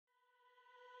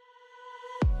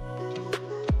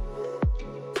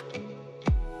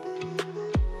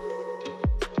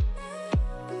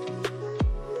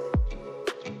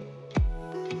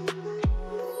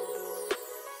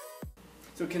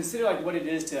consider like what it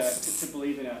is to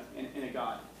believe in a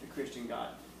God, a Christian God.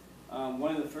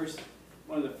 One of the first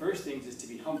things is to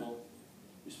be humble.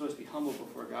 You're supposed to be humble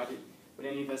before God, but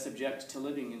any of us object to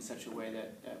living in such a way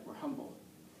that we're humble.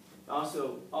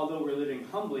 Also, although we're living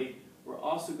humbly, we're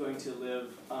also going to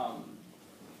live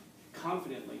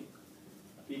confidently,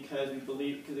 because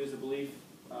there's a belief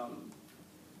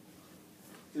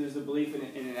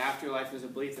in an afterlife. There's a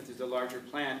belief that there's a larger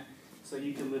plan. So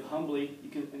you can live humbly,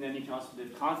 and then you can also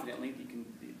live confidently.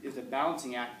 There's a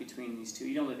balancing act between these two.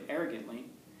 You don't live arrogantly.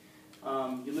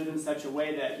 You live in such a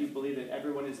way that you believe that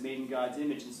everyone is made in God's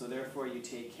image, and so therefore you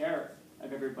take care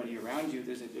of everybody around you.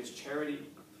 There's charity,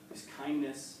 there's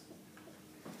kindness,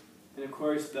 and of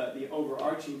course the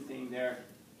overarching thing there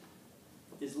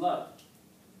is love.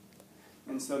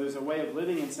 And so there's a way of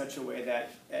living in such a way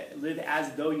that live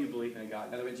as though you believe in a God.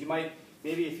 In other words,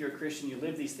 maybe if you're a Christian, you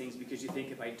live these things because you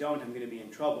think, if I don't, I'm going to be in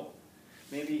trouble.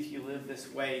 Maybe if you live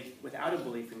this way without a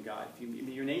belief in God,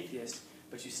 you're an atheist,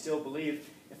 but you still believe,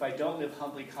 if I don't live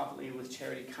humbly, confidently, with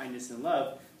charity, kindness, and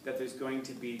love, that there's going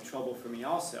to be trouble for me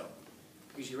also.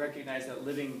 Because you recognize that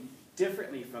living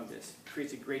differently from this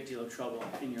creates a great deal of trouble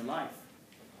in your life.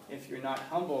 If you're not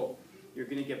humble, you're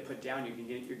going to get put down. You're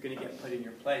going to get put in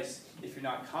your place. If you're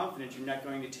not confident, you're not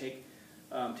going to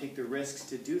take the risks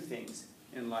to do things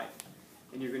in life,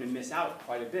 and you're going to miss out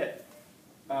quite a bit.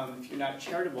 If you're not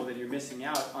charitable, then you're missing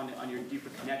out on your deeper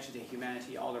connection to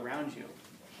humanity all around you.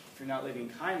 If you're not living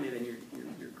kindly, then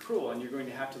you're cruel, and you're going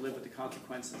to have to live with the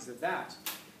consequences of that.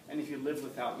 And if you live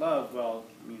without love, well,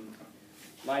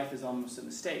 life is almost a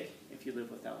mistake if you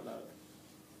live without love.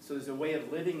 So there's a way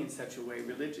of living in such a way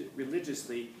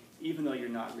religiously, even though you're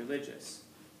not religious.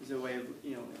 There's a way of,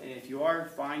 and if you are,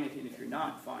 fine, and if you're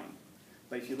not, fine.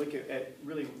 But if you look at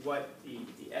really what the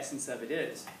essence of it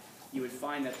is, you would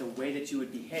find that the way that you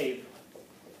would behave,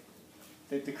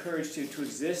 that the courage to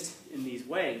exist in these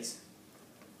ways,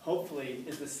 hopefully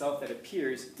is the self that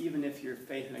appears, even if your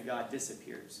faith in a God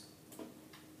disappears.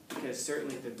 Because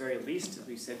certainly at the very least, as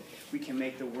we said, we can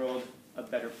make the world a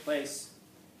better place.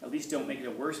 At least don't make it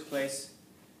a worse place.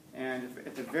 And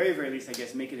at the very, very least, I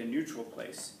guess, make it a neutral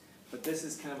place. But this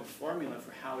is kind of a formula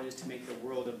for how it is to make the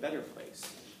world a better place.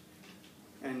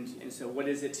 And so what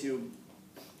is it to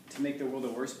make the world a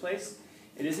worse place?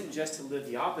 It isn't just to live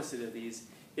the opposite of these,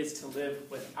 it's to live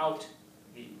without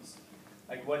these.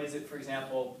 Like what is it, for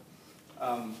example,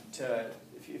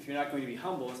 if you're not going to be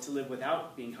humble, it's to live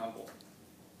without being humble,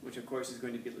 which of course is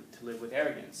going to be to live with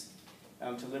arrogance.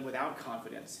 To live without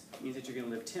confidence means that you're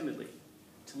going to live timidly.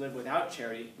 To live without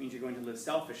charity means you're going to live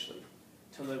selfishly.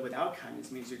 To live without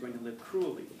kindness means you're going to live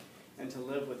cruelly. And to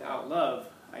live without love,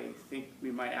 I think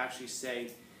we might actually say,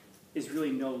 is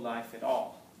really no life at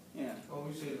all. Yeah. How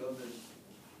would you say love is?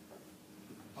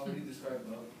 How would you describe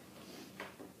love?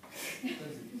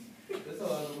 That's a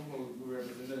lot of people who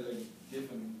represent it like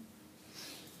different.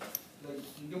 Like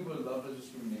you can put love as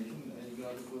discrimination, and you can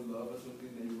also put love as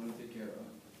something that you want to take care of.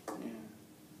 Yeah.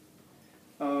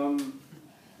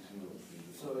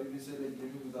 So if you say like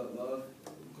living without love,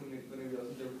 couldn't it be also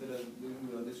interpreted as living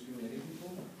without discriminating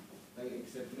people? Like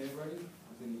accepting everybody as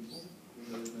an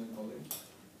equal?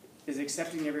 Is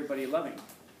accepting everybody loving?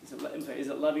 Is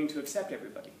it loving to accept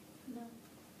everybody? No.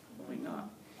 Probably not.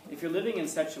 If you're living in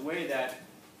such a way that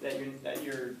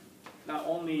you're not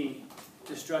only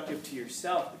destructive to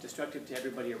yourself, but destructive to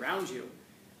everybody around you,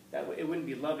 it wouldn't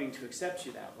be loving to accept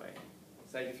you that way.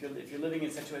 It's like if you're living in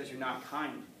such a way that you're not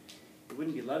kind, it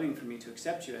wouldn't be loving for me to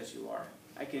accept you as you are.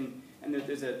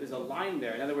 There's a line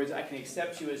there. In other words, I can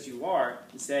accept you as you are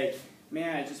and say,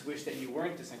 man, I just wish that you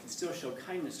weren't this. I can still show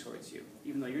kindness towards you,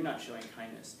 even though you're not showing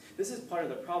kindness. This is part of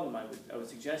the problem I would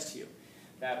suggest to you,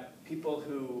 that people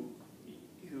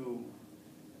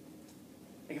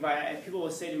if people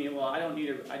will say to me, well, I don't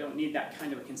need that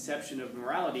kind of a conception of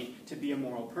morality to be a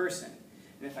moral person.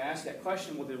 And if I ask that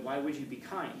question, well, then why would you be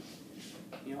kind?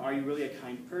 Are you really a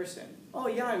kind person? Oh,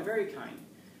 yeah, I'm very kind.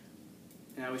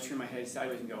 And I always turn my head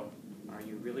sideways and go, are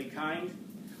you really kind?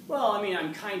 Well,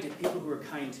 I'm kind to people who are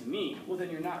kind to me. Well, then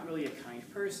you're not really a kind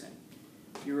person.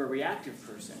 You're a reactive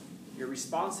person. You're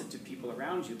responsive to people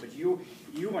around you, but you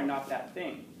are not that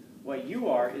thing. What you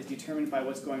are is determined by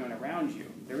what's going on around you.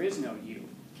 There is no you.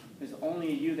 There's only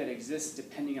a you that exists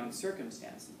depending on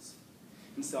circumstances.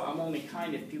 And so I'm only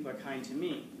kind if people are kind to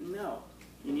me. No,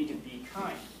 you need to be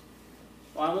kind.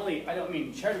 Well, I don't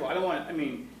mean charitable. I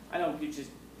don't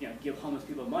just give homeless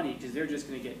people money because they're just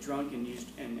going to get drunk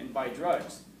and buy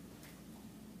drugs.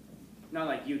 Not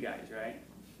like you guys, right?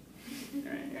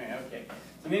 Right, okay.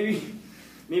 So maybe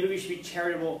we should be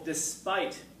charitable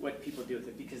despite what people do with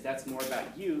it, because that's more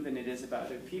about you than it is about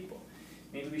other people.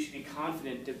 Maybe we should be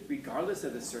confident regardless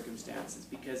of the circumstances,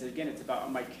 because again, it's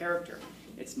about my character.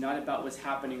 It's not about what's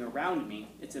happening around me,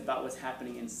 it's about what's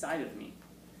happening inside of me.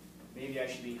 Maybe I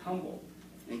should be humble.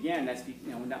 And again, that's,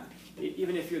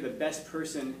 even if you're the best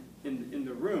person in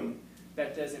the room,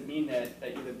 that doesn't mean that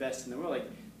you're the best in the world. Like,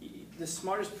 the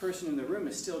smartest person in the room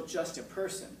is still just a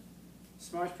person. The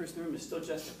smartest person in the room is still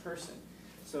just a person.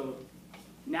 So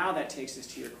now that takes us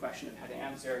to your question of how to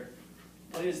answer,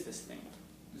 what is this thing?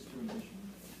 Discrimination.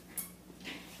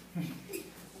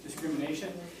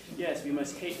 Discrimination? Yes, we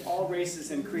must hate all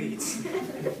races and creeds.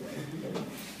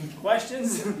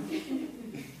 Questions?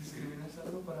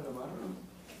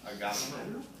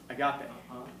 Agape.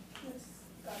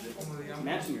 I'm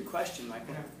answering your question,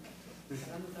 Michael.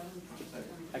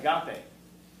 Agape.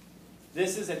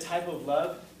 This is a type of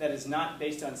love that is not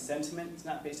based on sentiment. It's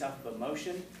not based off of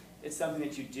emotion. It's something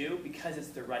that you do because it's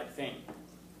the right thing.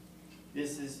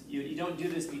 This is you don't do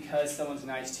this because someone's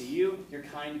nice to you. You're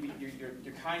kind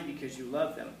because you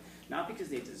love them, not because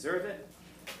they deserve it,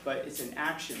 but it's an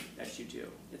action that you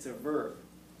do. It's a verb.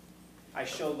 I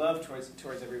show love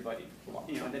towards everybody.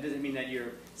 That doesn't mean that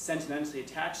you're sentimentally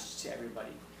attached to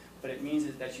everybody, but it means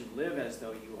that you live as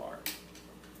though you are.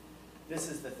 This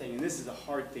is the thing, and this is a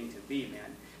hard thing to be,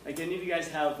 man. Like, any of you guys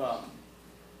have,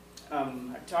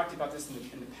 I've talked about this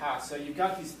in the past. So you've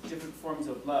got these different forms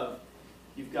of love.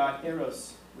 You've got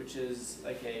eros, which is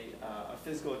like a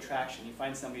physical attraction. You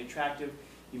find somebody attractive,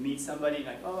 you meet somebody, you're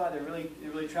like, oh, wow, they're really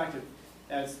attractive.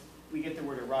 As we get the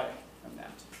word erotic from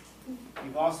that.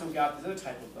 You've also got this other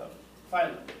type of love,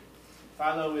 philo.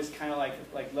 Philo is kind of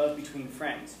like love between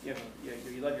friends. You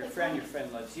love your friend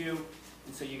loves you,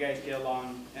 and so you guys get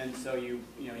along, and so you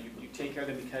take care of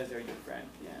them because they're your friend.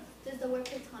 Yeah. Does the word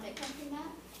platonic come from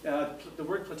that? The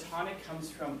word platonic comes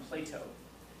from Plato.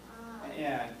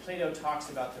 Yeah, and Plato talks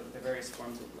about the various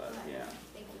forms of love. Okay. Yeah.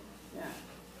 Thank you. Yeah.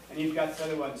 And you've got the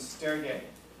other one, sterge.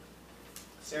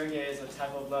 Sterge is a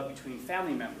type of love between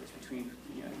family members, between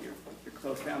your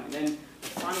close family. Then the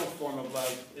final form of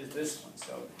love is this one.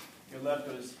 So your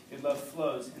love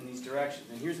flows in these directions.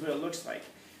 And here's what it looks like.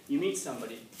 You meet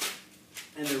somebody,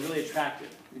 and they're really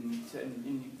attractive,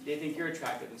 and they think you're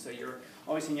attractive, and so you're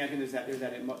always hanging out. And there's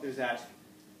that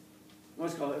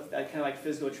what's called that kind of like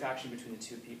physical attraction between the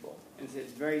two people, and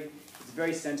it's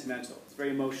very sentimental. It's very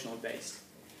emotional based.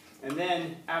 And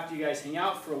then after you guys hang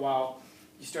out for a while,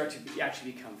 you start to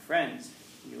actually become friends.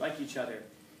 You like each other,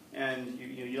 and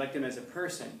you like them as a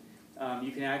person.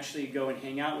 You can actually go and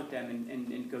hang out with them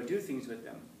and go do things with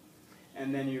them.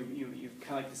 And then you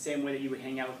kind of like the same way that you would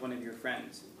hang out with one of your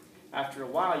friends. After a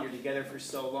while, you're together for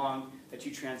so long that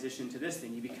you transition to this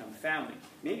thing. You become family.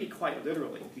 Maybe quite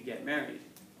literally if you get married.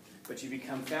 But you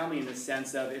become family in the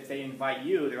sense of if they invite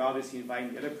you, they're obviously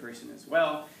inviting the other person as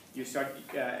well. You start,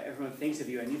 everyone thinks of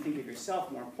you, and you think of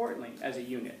yourself, more importantly, as a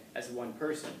unit, as one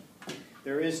person.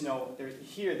 There is no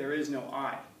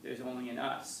I. There's only an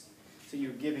us. So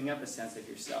you're giving up a sense of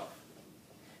yourself.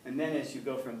 And then as you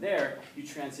go from there, you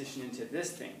transition into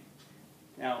this thing.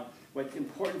 Now, what's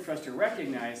important for us to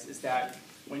recognize is that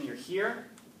when you're here,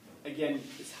 again,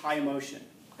 it's high emotion.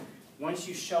 Once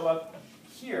you show up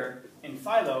here in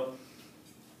philo,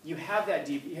 you have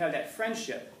that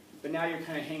friendship, but now you're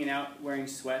kind of hanging out wearing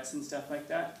sweats and stuff like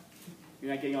that.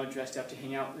 You're not getting all dressed up to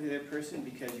hang out with the other person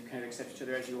because you kind of accept each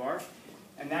other as you are.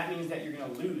 And that means that you're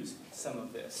going to lose some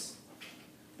of this.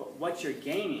 But what you're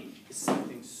gaining is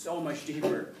something so much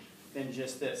deeper than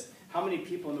just this. How many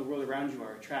people in the world around you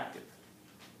are attractive?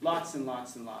 Lots and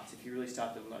lots and lots, if you really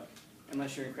stop and look.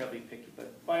 Unless you're incredibly picky,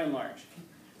 but by and large.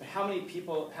 But how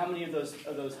many of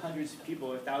those hundreds of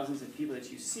people or thousands of people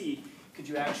that you see could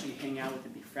you actually hang out with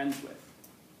and be friends with?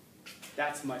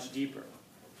 That's much deeper.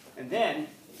 And then,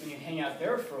 when you hang out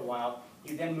there for a while,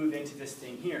 you then move into this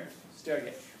thing here,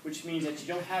 sterge, which means that you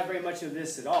don't have very much of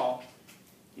this at all.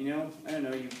 I don't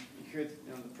know, you hear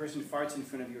the person farts in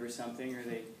front of you or something, or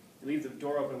they leave the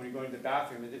door open when you're going to the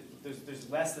bathroom. There's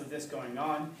less of this going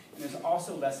on, and there's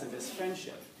also less of this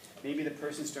friendship. Maybe the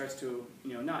person starts to,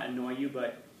 not annoy you,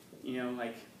 but,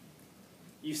 like,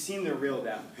 you've seen the real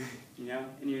them,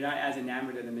 and you're not as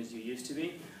enamored of them as you used to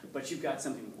be, but you've got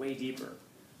something way deeper,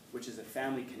 which is a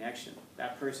family connection.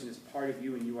 That person is part of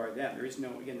you and you are them. There's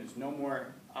no more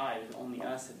I, there's only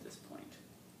us at this point.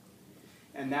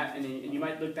 And you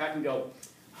might look back and go,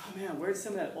 oh man, where'd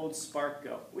some of that old spark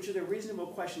go? Which is a reasonable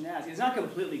question to ask. It's not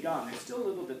completely gone. There's still a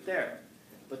little bit there.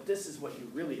 But this is what you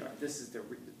really are. This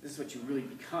is what you really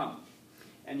become.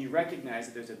 And you recognize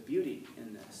that there's a beauty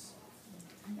in this.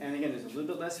 And again, there's a little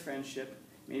bit less friendship.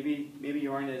 Maybe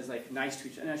you aren't as nice to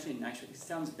each other. Actually, nice. It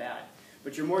sounds bad.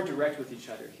 But you're more direct with each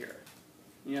other here.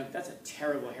 That's a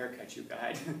terrible haircut you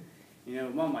got. You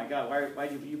know, oh my God, why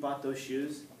you bought those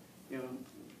shoes? You know,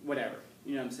 whatever.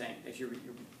 You know what I'm saying? If you're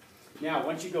now,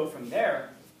 once you go from there,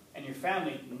 and your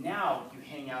family, now you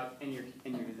hang out and you're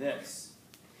this.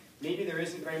 Maybe there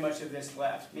isn't very much of this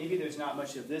left. Maybe there's not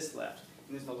much of this left.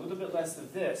 And there's a little bit less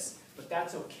of this, but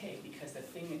that's okay, because the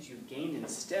thing that you've gained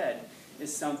instead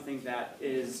is something that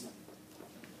is,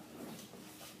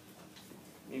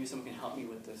 maybe someone can help me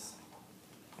with this.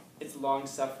 It's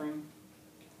long-suffering.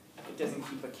 It doesn't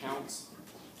keep accounts.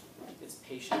 It's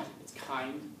patient. It's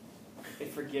kind. It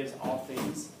forgives all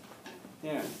things.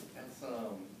 Yeah. That's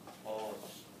Paul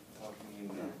talking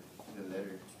in the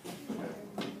letter.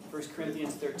 1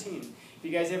 Corinthians 13. If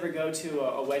you guys ever go to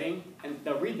a wedding, and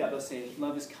they'll read that, they'll say,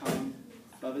 love is kind,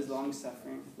 love is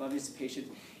long-suffering, love is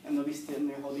patient, and they'll be sitting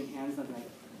there holding hands, and they'll be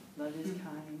like, love is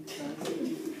kind, love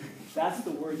is patient. That's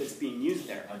the word that's being used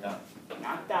there.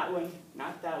 Not that one,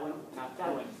 not that one, not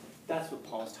that one. That's what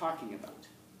Paul's talking about.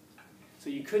 So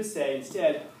you could say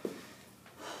instead,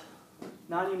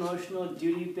 non-emotional,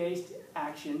 duty-based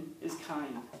action is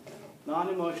kind.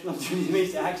 Non-emotional,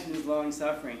 duty-based action is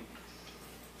long-suffering.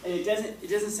 And it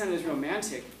doesn't sound as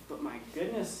romantic, but my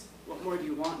goodness, what more do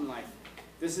you want in life?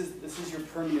 This is your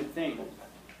permanent thing.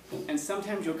 And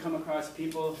sometimes you'll come across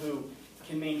people who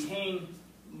can maintain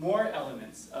more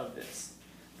elements of this.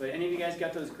 But any of you guys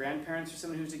got those grandparents or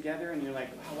someone who's together, and you're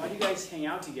like, wow, why do you guys hang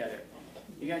out together?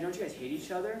 Don't you guys hate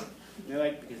each other? And they're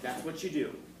like, because that's what you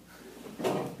do.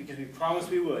 Because we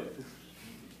promised we would.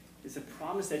 It's a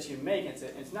promise that you make.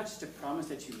 It's not just a promise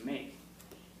that you make.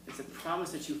 It's a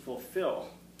promise that you fulfill.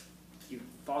 You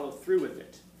follow through with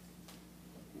it.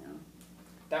 You know?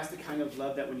 That's the kind of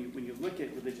love that when you look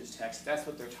at religious texts, that's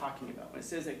what they're talking about. When it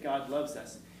says that God loves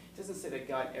us, it doesn't say that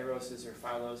God eroses or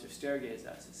philos or sterges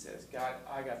us. It says God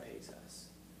agapes us.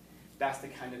 That's the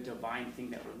kind of divine thing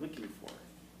that we're looking for.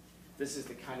 This is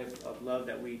the kind of love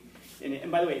that we...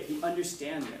 And by the way, if you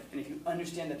understand it, and if you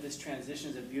understand that this transition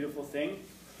is a beautiful thing,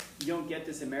 you don't get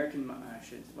this American...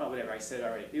 well, whatever, I said it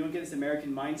already. You don't get this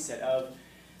American mindset of,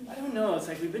 I don't know, it's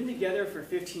like we've been together for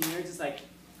 15 years. It's like,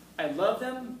 I love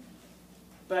them,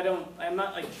 but I'm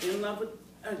not like in love with...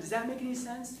 does that make any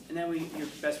sense? And then your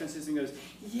best friend sits and goes,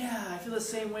 yeah, I feel the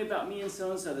same way about me and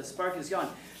so-and-so. The spark is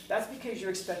gone. That's because you're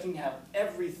expecting to have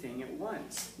everything at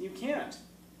once. You can't.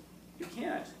 You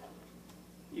can't.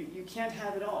 You can't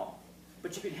have it all,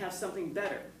 but you can have something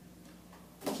better.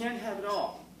 You can't have it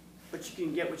all, but you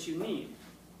can get what you need.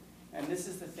 And this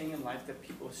is the thing in life that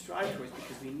people strive towards,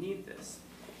 because we need this.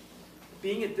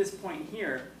 Being at this point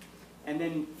here, and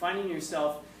then finding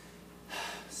yourself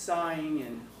sighing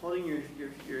and holding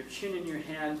your chin in your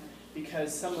hand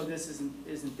because some of this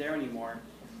isn't there anymore,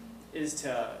 is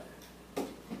to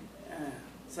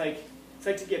it's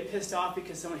like to get pissed off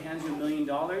because someone hands you $1 million,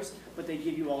 but they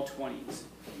give you all 20s.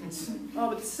 Oh,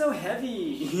 but it's so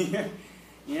heavy.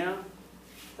 You know?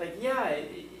 Like, yeah,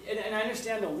 and I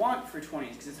understand the want for 20s,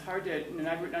 because it's hard to,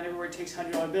 not everywhere takes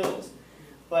 $100 bills.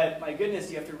 But my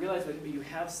goodness, you have to realize that you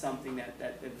have something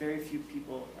that very few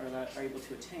people are able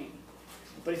to attain.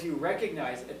 But if you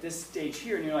recognize at this stage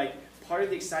here, and you're like, part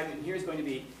of the excitement here is going to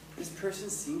be, this person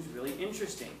seems really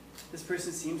interesting. This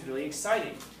person seems really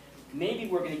exciting. Maybe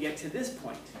we're going to get to this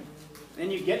point. And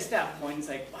then you get to that point, and it's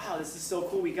like, wow, this is so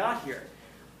cool we got here.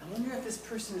 I wonder if this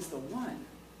person is the one.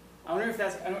 I wonder if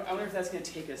that's going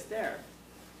to take us there.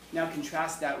 Now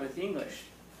contrast that with English.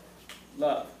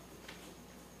 Love.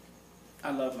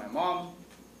 I love my mom.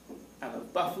 I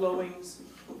love buffalo wings.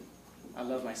 I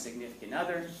love my significant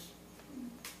other.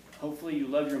 Hopefully you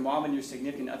love your mom and your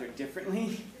significant other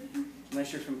differently,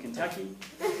 unless you're from Kentucky.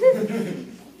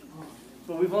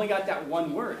 But we've only got that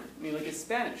one word. I mean, look at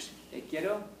Spanish. Te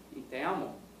quiero y te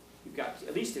amo. You've got,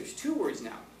 at least there's 2 words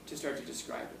now to start to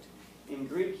describe it. In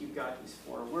Greek, you've got these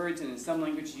 4 words, and in some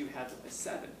languages you have a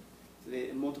 7. So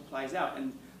it multiplies out.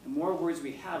 And the more words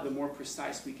we have, the more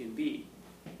precise we can be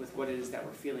with what it is that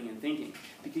we're feeling and thinking.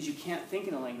 Because you can't think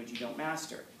in a language you don't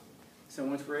master. So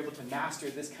once we're able to master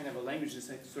this kind of a language, this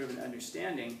sort of an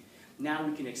understanding, now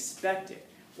we can expect it.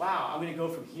 Wow, I'm going to go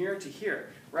from here to here.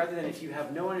 Rather than if you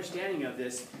have no understanding of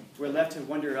this, we're left to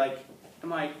wonder, like,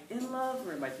 am I in love,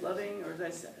 or am I loving, or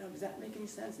does that make any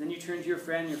sense? And then you turn to your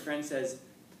friend, and your friend says,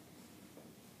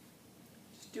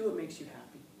 just do what makes you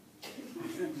happy.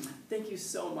 Thank you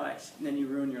so much. And then you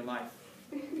ruin your life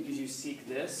because you seek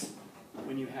this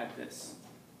when you had this.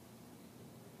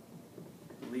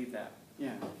 Believe that.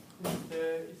 Yeah.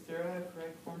 Is there a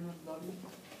correct form of loving?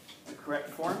 The correct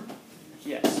form?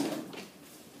 Yes.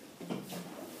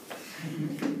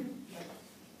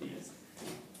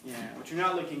 Yeah. What you're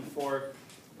not looking for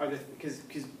are because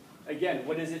again,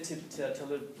 what is it to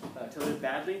live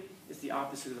badly? It's the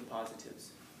opposite of the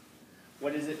positives.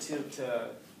 What is it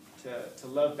to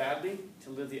love badly? To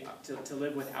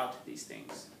live without these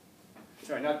things.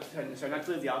 Sorry, not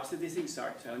to live the opposite of these things.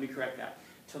 Sorry, let me correct that.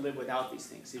 To live without these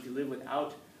things. If you live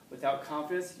without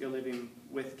confidence, you're living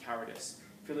with cowardice.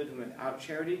 If you're living without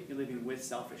charity, you're living with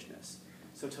selfishness.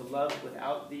 So to love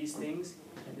without these things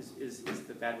is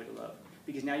the bad way to love.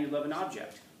 Because now you love an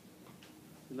object.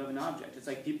 You love an object. It's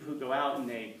like people who go out and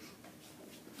they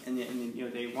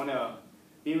want to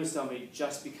be with somebody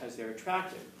just because they're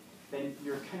attractive. Then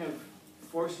you're kind of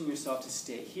forcing yourself to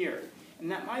stay here.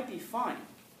 And that might be fine.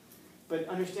 But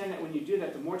understand that when you do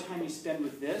that, the more time you spend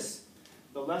with this,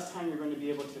 the less time you're going to be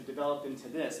able to develop into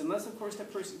this. Unless, of course,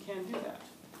 that person can do that.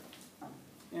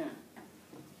 Yeah.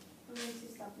 What makes you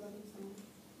stop loving someone?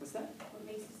 What's that? What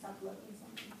makes you stop loving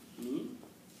someone? Me?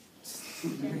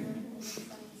 What makes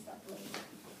someone stop loving?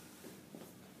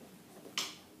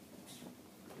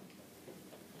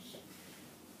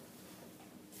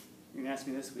 You're going to ask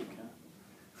me this week, huh?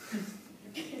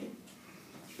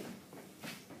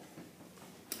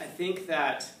 I think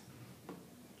that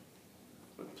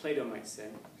what Plato might say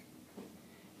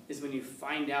is when you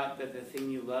find out that the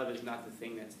thing you love is not the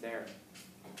thing that's there.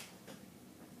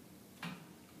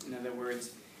 In other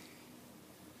words,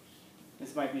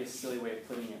 this might be a silly way of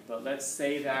putting it, but let's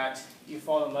say that you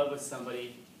fall in love with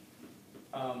somebody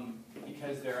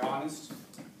because they're honest,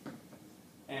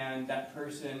 and that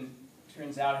person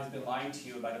turns out has been lying to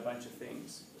you about a bunch of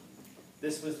things.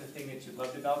 This was the thing that you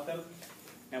loved about them,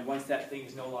 and once that thing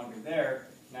is no longer there,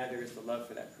 neither is the love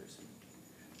for that person.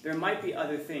 There might be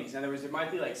other things. In other words, there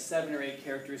might be like 7 or 8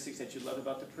 characteristics that you love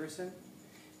about the person,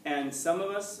 and some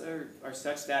of us are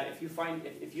such that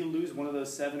if you lose one of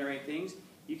those 7 or 8 things,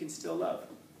 you can still love.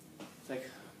 It's like,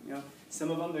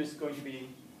 some of them there's going to be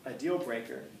a deal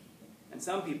breaker, and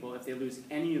some people, if they lose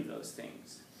any of those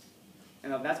things,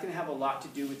 and that's going to have a lot to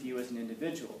do with you as an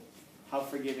individual. How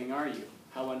forgiving are you?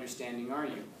 How understanding are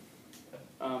you?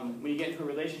 When you get into a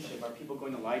relationship, are people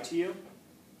going to lie to you?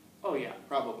 Oh yeah,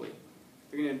 probably.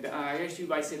 They're going to. I guess you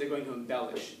might say they're going to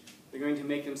embellish. They're going to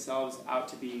make themselves out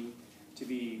to be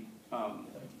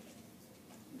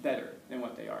better than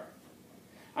what they are.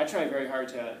 I try very hard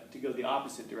to go the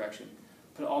opposite direction.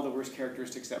 Put all the worst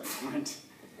characteristics up front.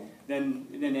 Then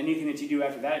anything that you do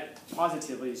after that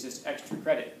positively is just extra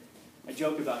credit. I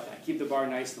joke about that. Keep the bar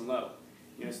nice and low.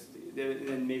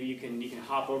 Then maybe you can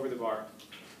hop over the bar.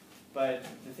 But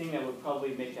the thing that would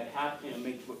probably make that happen,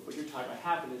 make what you're talking about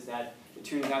happen, is that it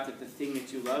turns out that the thing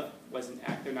that you love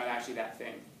they're not actually that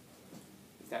thing.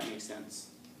 If that makes sense.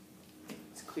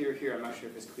 It's clear here. I'm not sure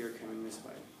if it's clear coming this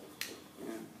way.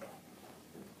 Yeah.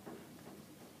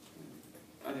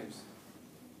 Others.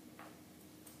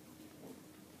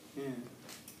 Yeah.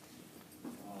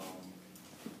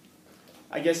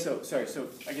 I guess so. Sorry. So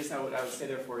I guess what I would say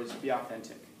therefore is be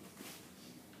authentic.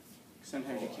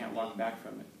 Sometimes you can't walk back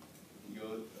from it. He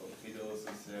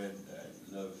also said that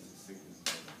love is a sickness.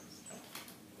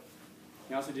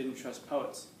 He also didn't trust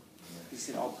poets. He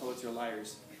said all poets are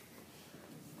liars.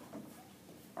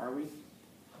 Are we?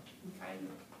 Kind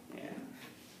of. Yeah.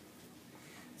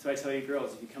 So I tell you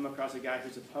girls, if you come across a guy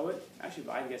who's a poet, actually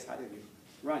I guess either of you,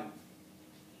 run.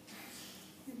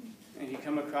 And if you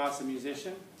come across a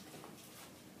musician,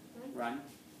 run.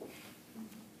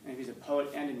 And if he's a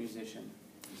poet and a musician,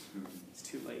 it's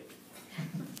too late.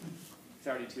 It's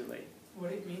already too late.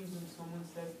 What it means when someone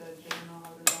says that they don't know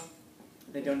how to love.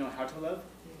 They don't know how to love?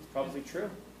 Probably true.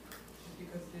 Just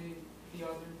because the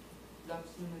other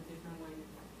loves you in a different way.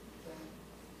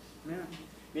 Yeah.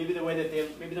 Maybe the way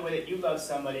that you love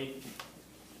somebody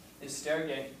is sterge,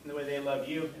 and the way they love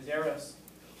you is eros.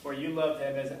 Or you love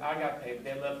them as agape, but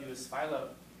they love you as philo.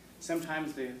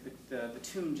 Sometimes the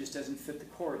tune just doesn't fit the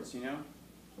chords, In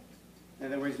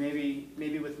other words,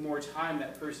 maybe with more time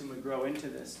that person would grow into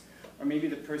this. Or maybe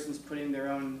the person's putting their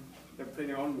own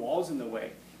walls in the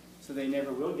way, so they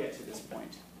never will get to this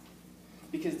point.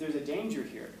 Because there's a danger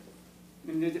here.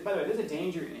 By the way, there's a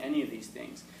danger in any of these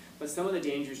things, but some of the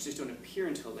dangers just don't appear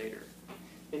until later.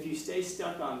 If you stay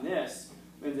stuck on this,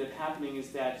 what ends up happening is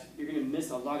that you're going to miss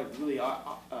a lot of really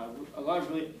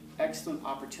excellent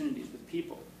opportunities with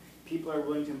people. People are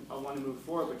willing to want to move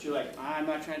forward, but you're like, I'm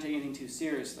not trying to take anything too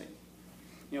seriously.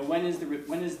 When is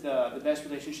the best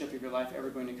relationship of your life ever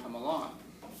going to come along?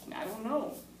 And I don't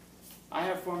know. I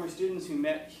have former students who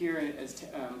met here,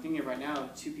 I'm thinking of right now,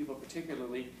 2 people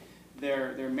particularly.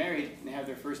 They're married and they have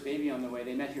their first baby on the way.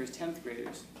 They met here as 10th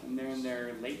graders, and they're in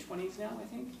their late 20s now, I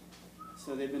think.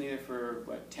 So they've been here for,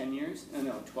 10 years?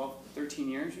 No, 12, 13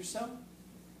 years or so.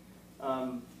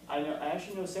 I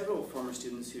actually know several former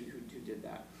students who did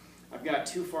that. I've got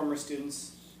 2 former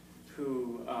students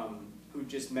who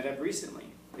just met up recently.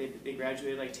 They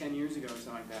graduated like 10 years ago or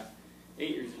something like that.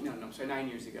 9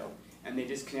 years ago. And they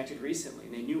just connected recently.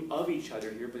 And they knew of each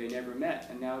other here, but they never met.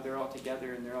 And now they're all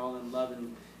together and they're all in love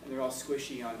and they're all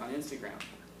squishy on Instagram.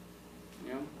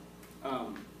 You know?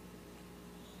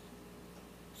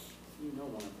 You know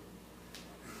one of them.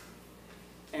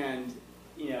 And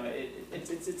you know,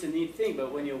 it's a neat thing,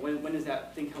 but when does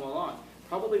that thing come along?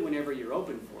 Probably whenever you're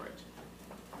open for it.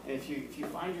 And if you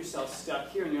find yourself stuck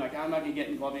here and you're like, I'm not going to get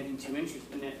involved in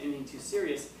anything too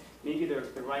serious, maybe the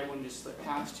right one just slipped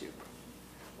past you.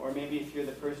 Or maybe if you're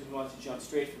the person who wants to jump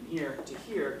straight from here to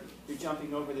here, you're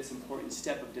jumping over this important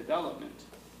step of development.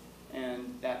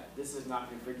 And that this is not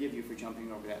going to forgive you for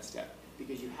jumping over that step,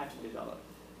 because you have to develop.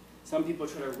 Some people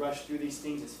try to rush through these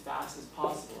things as fast as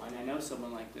possible, and I know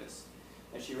someone like this,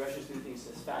 that she rushes through things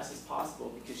as fast as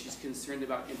possible because she's concerned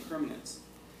about impermanence.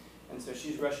 And so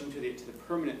she's rushing to the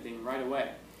permanent thing right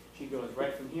away. She goes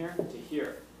right from here to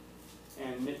here,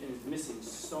 and is missing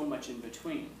so much in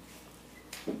between.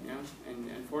 You know? And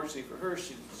unfortunately for her,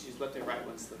 she's let the right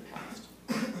one slip past.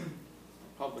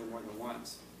 Probably more than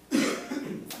once.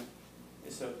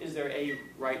 So is there a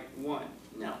right one?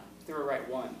 No, there are right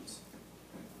ones.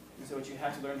 And so what you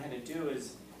have to learn how to do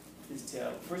is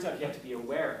to, first off, you have to be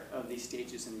aware of these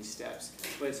stages and these steps.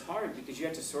 But it's hard because you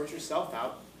have to sort yourself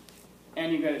out,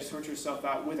 and you've got to sort yourself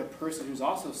out with a person who's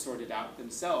also sorted out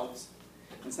themselves.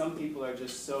 And some people are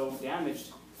just so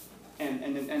damaged,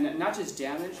 and not just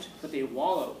damaged, but they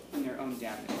wallow in their own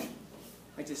damage.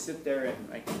 I just sit there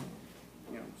and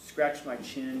scratch my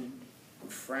chin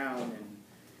and frown and,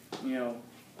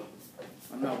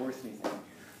 I'm not worth anything.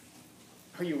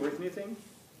 Are you worth anything?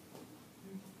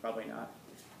 Probably not.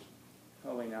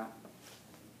 Probably not.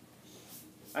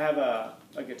 I have a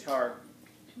guitar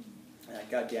that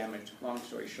got damaged, long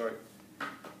story short.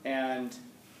 And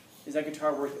is that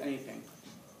guitar worth anything?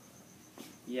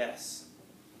 Yes.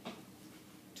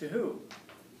 To who?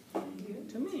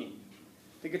 To me.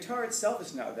 The guitar itself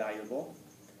is not valuable,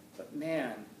 but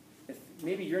man,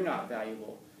 maybe you're not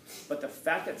valuable, but the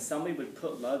fact that somebody would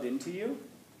put love into you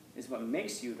is what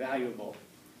makes you valuable.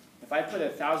 If I put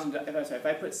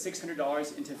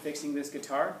 $600 into fixing this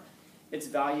guitar, its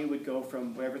value would go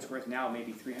from whatever it's worth now,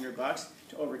 maybe $300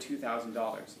 to over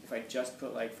 $2,000 if I just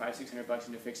put like $500-600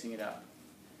 into fixing it up.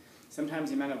 Sometimes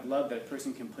the amount of love that a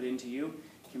person can put into you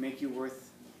can make you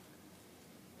worth.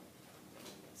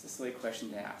 It's a silly question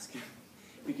to ask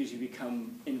because you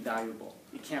become invaluable.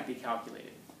 It can't be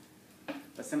calculated.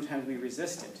 But sometimes we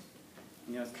resist it.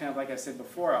 It's kind of like I said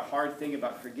before, a hard thing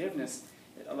about forgiveness.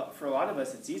 For a lot of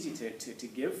us, it's easy to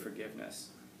give forgiveness.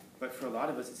 But for a lot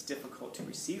of us, it's difficult to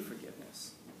receive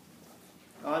forgiveness.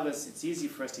 A lot of us, it's easy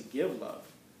for us to give love,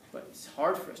 but it's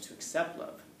hard for us to accept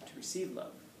love, to receive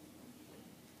love.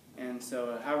 And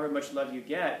so however much love you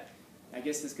get, I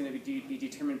guess it's going to be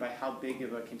determined by how big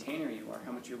of a container you are,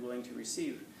 how much you're willing to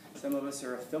receive. Some of us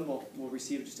are a thimble, will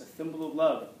receive just a thimble of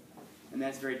love, and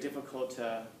that's very difficult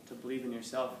to believe in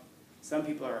yourself. Some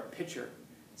people are a pitcher.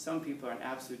 Some people are an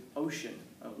absolute ocean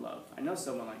of love. I know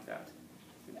someone like that.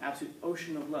 An absolute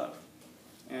ocean of love.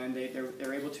 And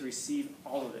they're able to receive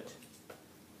all of it.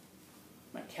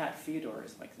 My cat Theodore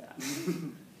is like that.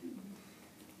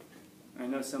 I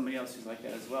know somebody else who's like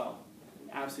that as well. An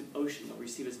absolute ocean. They'll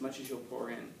receive as much as you'll pour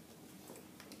in.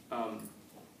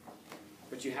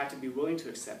 But you have to be willing to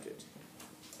accept it.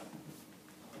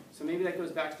 So maybe that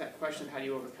goes back to that question of how do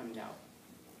you overcome doubt.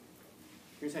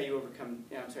 Here's how you overcome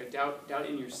doubt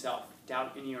in yourself,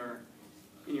 doubt in your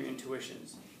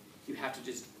intuitions. You have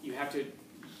to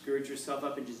gird yourself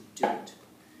up and just do it.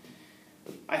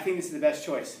 I think this is the best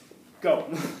choice. Go.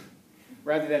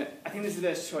 Rather than, I think this is the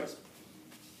best choice.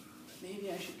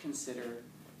 Maybe I should consider.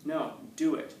 No,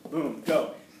 do it. Boom,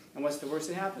 go. And what's the worst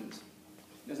that happens?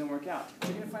 It doesn't work out.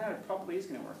 You're going to find out it probably is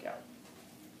going to work out.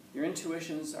 Your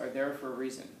intuitions are there for a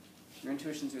reason. Your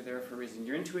intuitions are there for a reason.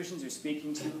 Your intuitions are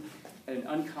speaking to you at an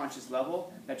unconscious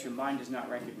level that your mind is not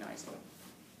recognizing.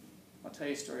 I'll tell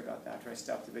you a story about that after I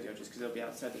stop the video, just because it'll be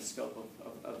outside the scope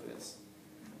of this.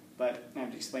 But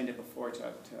I've explained it before in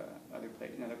other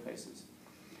places.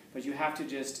 But you have to,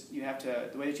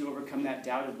 the way that you overcome that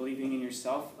doubt of believing in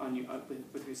yourself,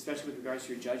 especially with regards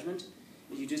to your judgment,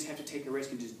 is you just have to take a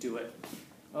risk and just do it.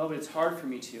 Oh, but it's hard for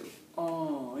me to.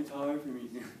 Oh, it's hard for me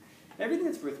to. Everything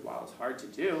that's worthwhile is hard to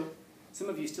do. Some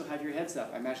of you still have your heads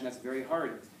up. I imagine that's very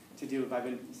hard to do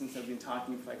since I've been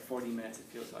talking for like 40 minutes, it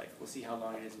feels like. We'll see how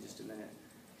long it is in just a minute.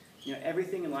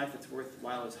 Everything in life that's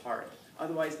worthwhile is hard.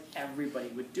 Otherwise, everybody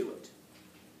would do it.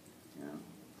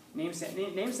 Name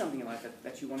something in life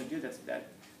that you want to do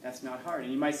that's not hard.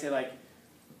 And you might say, like,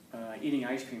 eating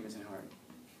ice cream isn't hard.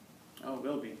 Oh, it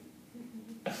will be.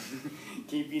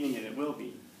 Keep eating it, it will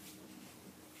be.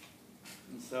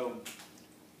 And so,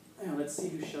 let's see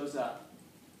who shows up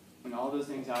when all those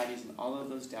anxieties and all of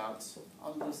those doubts,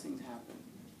 all of those things happen.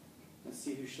 Let's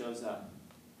see who shows up.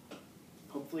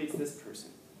 Hopefully it's this person.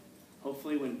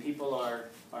 Hopefully when people are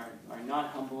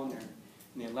not humble and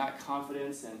they lack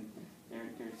confidence and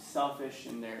they're selfish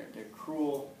and they're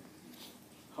cruel,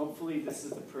 hopefully this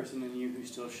is the person in you who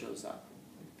still shows up.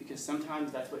 Because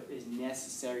sometimes that's what is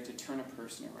necessary to turn a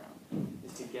person around,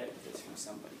 is to get this from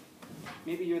somebody.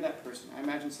 Maybe you're that person. I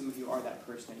imagine some of you are that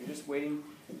person. You're just waiting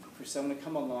for someone to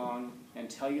come along and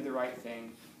tell you the right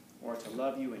thing or to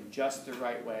love you in just the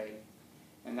right way,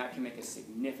 and that can make a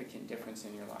significant difference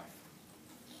in your life.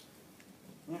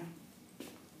 Yeah.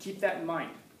 Keep that in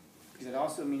mind, because it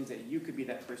also means that you could be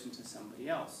that person to somebody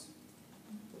else.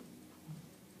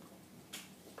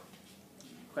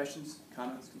 Questions,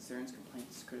 comments, concerns,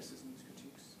 complaints, criticisms, critiques?